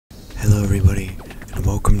Hello everybody, and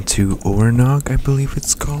welcome to Uurnog, I believe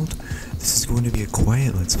it's called. This is going to be a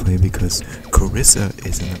quiet let's play because Carissa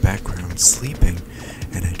is in the background sleeping,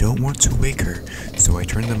 and I don't want to wake her, so I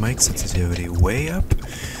turned the mic sensitivity way up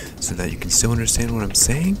so that you can still understand what I'm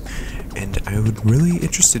saying, and I would really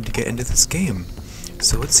interested to get into this game.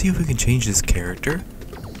 So let's see if we can change this character.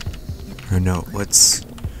 Or no, let's...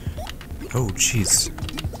 Oh jeez.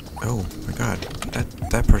 Oh my god,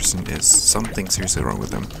 that person is something seriously wrong with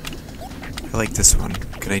them. I like this one.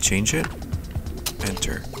 Can I change it?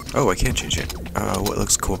 Enter. Oh, I can't change it. What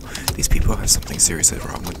looks cool? These people have something seriously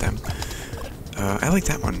wrong with them. I like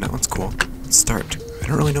that one. That one's cool. Let's start. I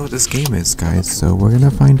don't really know what this game is, guys, so we're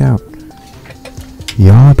gonna find out.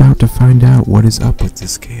 Y'all about to find out what is up with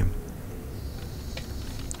this game.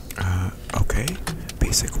 Okay.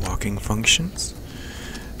 Basic walking functions.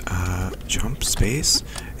 Jump, space.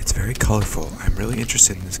 It's very colorful. I'm really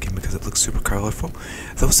interested in this game because it looks super colorful.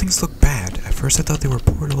 Those things look bad. At first I thought they were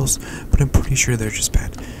portals, but I'm pretty sure they're just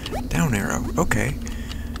bad. Down arrow. Okay.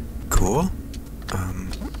 Cool.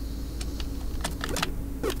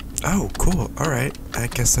 Oh, cool. Alright. I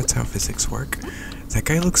guess that's how physics work. That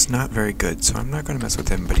guy looks not very good, so I'm not going to mess with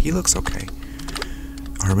him, but he looks okay.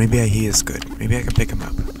 Or maybe he is good. Maybe I can pick him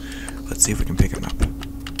up. Let's see if we can pick him up.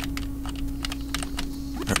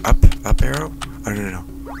 Or up arrow? Oh, no.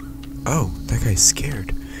 Oh, that guy's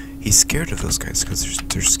scared. He's scared of those guys because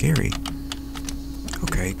they're scary.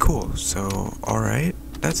 Okay, cool. So, alright.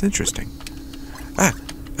 That's interesting. They're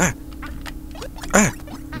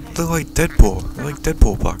like Deadpool. They're like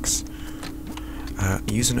Deadpool blocks.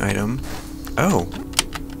 Use an item. Oh.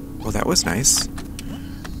 Well, that was nice.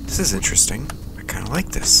 This is interesting. I kind of like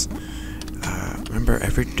this. Remember,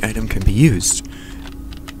 every item can be used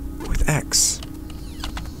with X.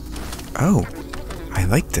 Oh. I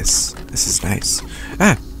like this. This is nice.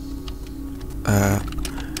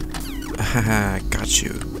 Haha, got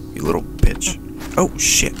you, you little bitch. Oh,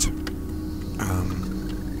 shit.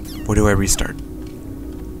 Where do I restart?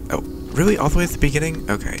 Oh, really? All the way at the beginning?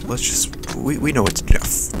 Okay, let's just... We know what to do.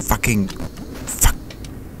 Fuck.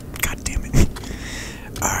 God damn it.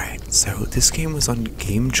 Alright, so this game was on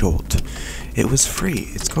Game Jolt. It was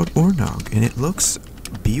free. It's called Uurnog, and it looks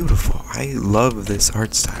beautiful. I love this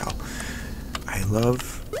art style. I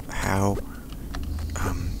love how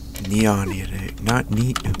neon-y it is. I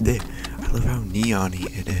love how neon-y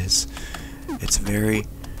it is. It's very,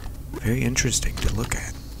 very interesting to look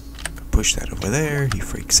at. Push that over there. He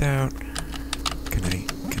freaks out. Can I?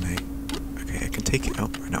 Okay, I can take it. Oh,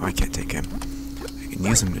 no, I can't take him. I can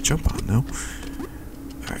use him to jump on, though.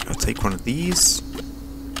 Alright, I'll take one of these.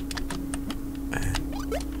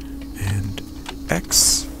 And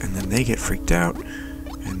X. And then they get freaked out.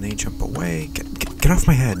 And they jump away. Get off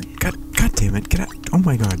my head. God damn it. Get out. Oh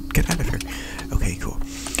my god. Get out of here. Okay, cool.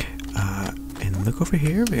 And look over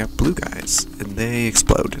here. We got blue guys. And they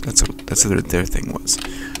explode. That's what their thing was.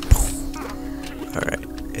 Alright.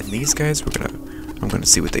 And these guys, I'm gonna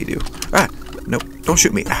see what they do. No. Don't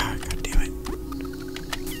shoot me. God damn it.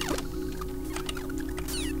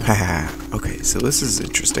 Haha. Okay, so this is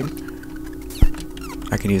interesting.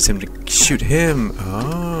 I can use him to shoot him.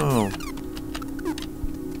 Oh.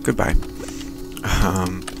 Goodbye.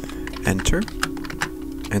 Enter.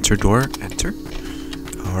 Enter door. Enter.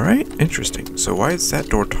 Alright, interesting. So why is that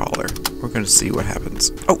door taller? We're gonna see what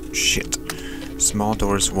happens. Oh, shit. Small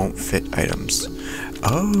doors won't fit items.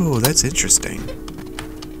 Oh, that's interesting.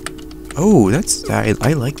 Oh, I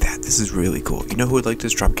like that. This is really cool. You know who would like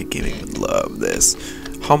this? Dropkick Gaming would love this.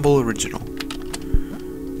 Humble Original.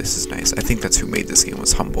 This is nice. I think that's who made this game,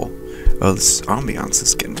 was Humble. Oh, this ambiance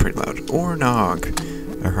is getting pretty loud. Uurnog.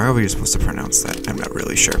 Or however you're supposed to pronounce that. I'm not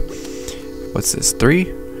really sure. What's this? 3?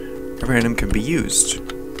 Every item can be used.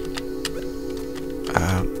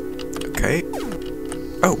 Okay.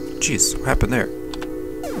 Oh, jeez. What happened there?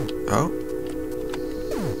 Oh.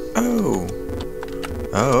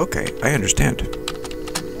 Oh, okay. I understand.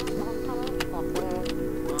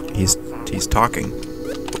 He's talking.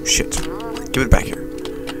 Oh, shit. Give it back here.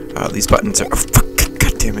 These buttons are... Oh, fuck.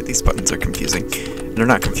 God damn it. These buttons are confusing. They're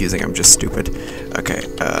not confusing. I'm just stupid. Okay.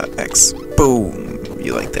 X. Boom.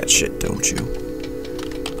 You like that shit, don't you?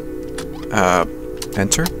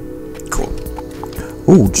 Enter? Cool.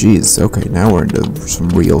 Oh, jeez. Okay, now we're into some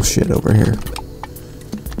real shit over here.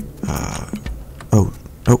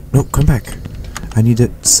 Oh, no, come back. I need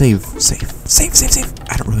to save. I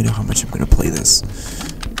don't really know how much I'm gonna play this.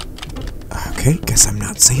 Okay, guess I'm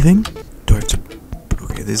not saving. Do I have to...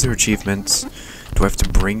 Okay, these are achievements. Do I have to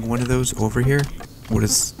bring one of those over here? What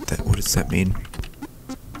does that mean?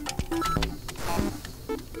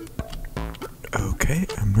 Okay,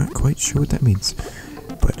 I'm not quite sure what that means.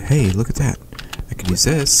 But Hey, look at that. I can use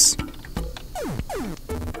this.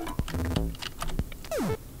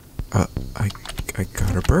 I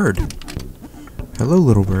got a bird. Hello,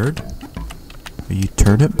 little bird. Are you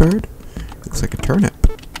turnip bird? Looks like a turnip.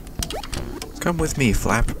 Come with me,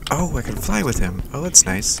 Flap. Oh, I can fly with him. Oh, that's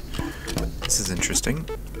nice. This is interesting.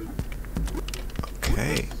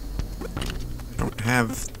 Okay. I don't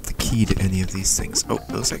have the key to any of these things. Oh,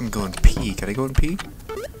 it looks like I can go and pee. Can I go and pee?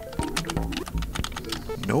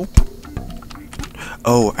 Nope.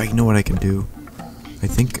 Oh, I know what I can do.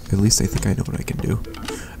 At least I think I know what I can do.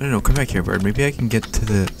 I don't know, come back here, bird. Maybe I can get to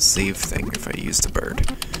the save thing if I use the bird.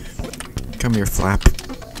 Come here, Flap.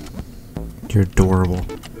 You're adorable.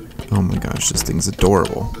 Oh my gosh, this thing's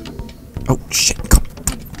adorable. Oh, shit. Come.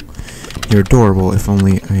 You're adorable if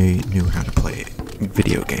only I knew how to play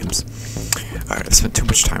video games. Alright, I've spent too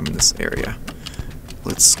much time in this area.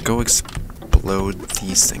 Let's go explode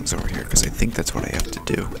these things over here, because I think that's what I have to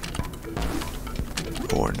do.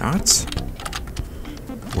 Or not.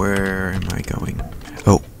 Where am I going?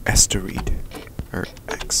 Oh, S to read. Or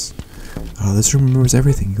X. Oh, this room remembers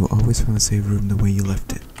everything. You'll always find the save room the way you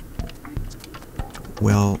left it.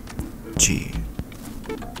 Well, gee.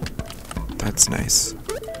 That's nice.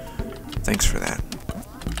 Thanks for that.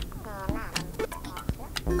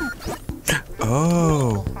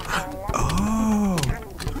 Oh! Oh!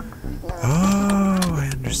 Oh, I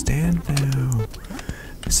understand now.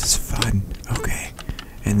 This is fun. Okay.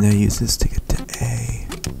 And I use this to get to A.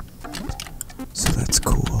 So that's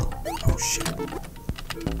cool. Oh shit.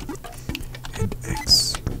 And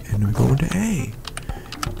X. And we're going to A.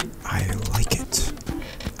 I like it.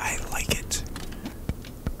 I like it.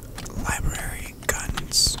 Library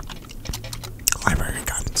guns. Library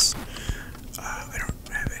guns. I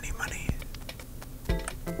don't have any money.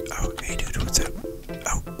 Oh, hey dude, what's up?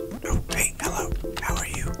 Oh, hey, hello. How are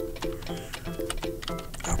you?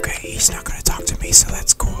 Okay, he's not gonna talk to me, so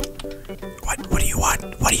that's cool. What do you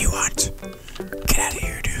want? What do you want? Get out of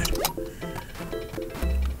here, dude.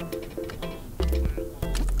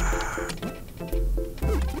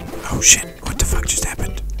 Oh shit, what the fuck just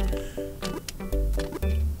happened?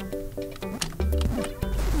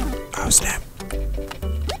 Oh snap.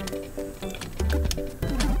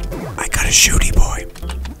 I got a shooty boy.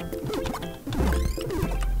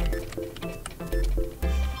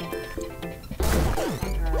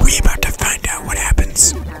 We about to find out what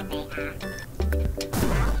happens.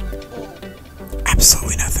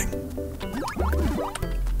 Absolutely nothing.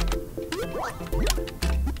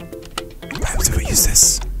 Perhaps if we use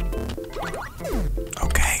this.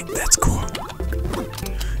 Okay, that's cool.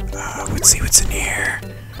 Let's see what's in here.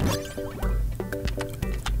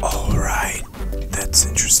 Alright, that's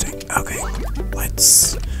interesting. Okay,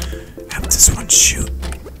 let's have this one shoot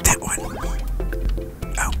that one.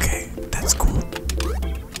 Okay, that's cool.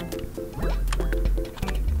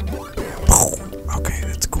 Okay,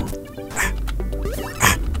 that's cool.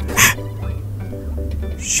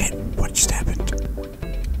 Shit, what just happened?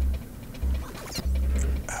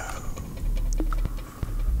 Oh.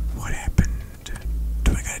 What happened?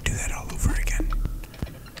 Do I gotta do that all over again?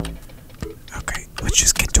 Okay, let's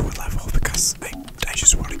just get to a level because I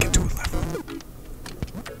just want to get to a level.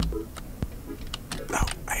 Oh,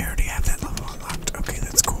 I already have that level unlocked. Okay,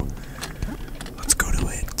 that's cool. Let's go to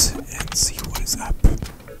it and see what is up.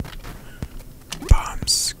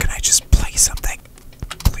 Bombs. Can I just play something?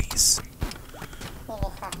 Please.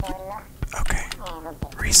 Okay.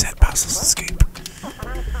 Reset puzzles, escape.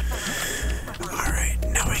 Alright,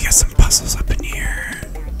 now we got some puzzles up in here.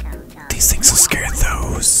 These things will scare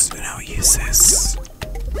those, and I'll use this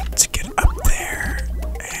to get up there,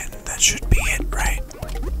 and that should be it, right?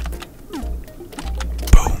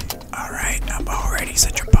 Boom. Alright, I'm already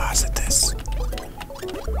such a boss at this.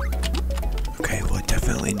 Okay, well I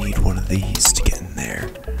definitely need one of these to get in there.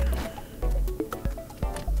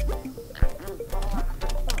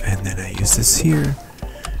 And then I use this here,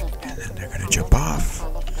 and then they're gonna jump off.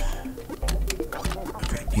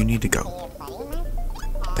 Okay, you need to go.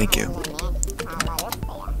 Thank you.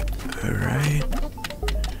 Alright.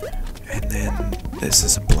 And then this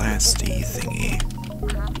is a blasty thingy.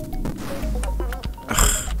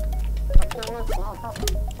 Ugh.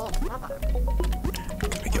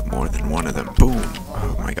 Gotta get more than one of them. Boom.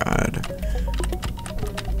 Oh my god.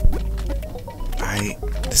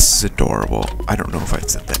 This is adorable. I don't know if I've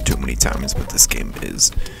said that too many times, but this game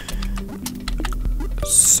is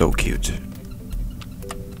so cute.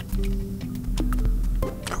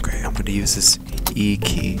 Okay, I'm gonna use this E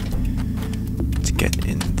key to get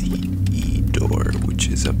in the E door, which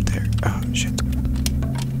is up there. Oh, shit.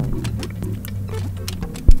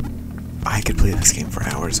 I could play this game for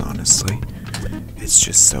hours, honestly. It's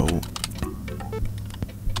just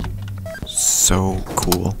so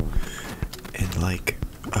cool. And like,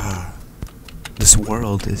 this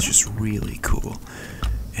world is just really cool.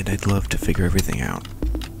 And I'd love to figure everything out.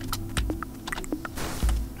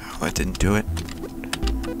 Oh, that didn't do it.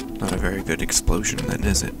 Not a very good explosion then,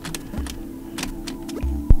 is it?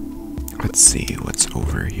 Let's see what's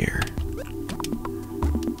over here.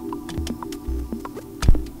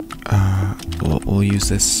 We'll use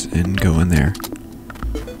this and go in there.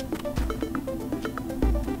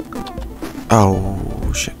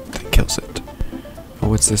 Oh, shit, that kills it. Oh,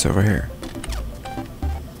 what's this over here?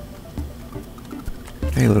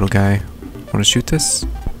 Hey, little guy. Wanna shoot this?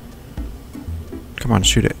 Come on,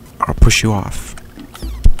 shoot it. Or I'll push you off.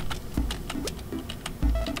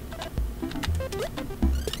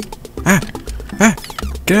 Ah! Ah!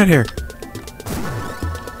 Get out of here!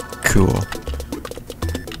 Cool.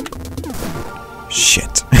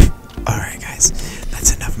 Shit. Alright, guys.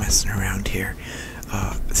 That's enough messing around here.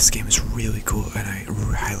 This game is really cool, and I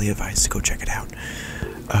highly advise to go check it out.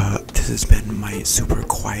 This has been my super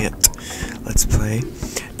quiet Let's Play.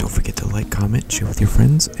 Don't forget to like, comment, share with your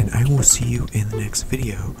friends, and I will see you in the next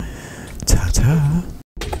video. Ta-ta!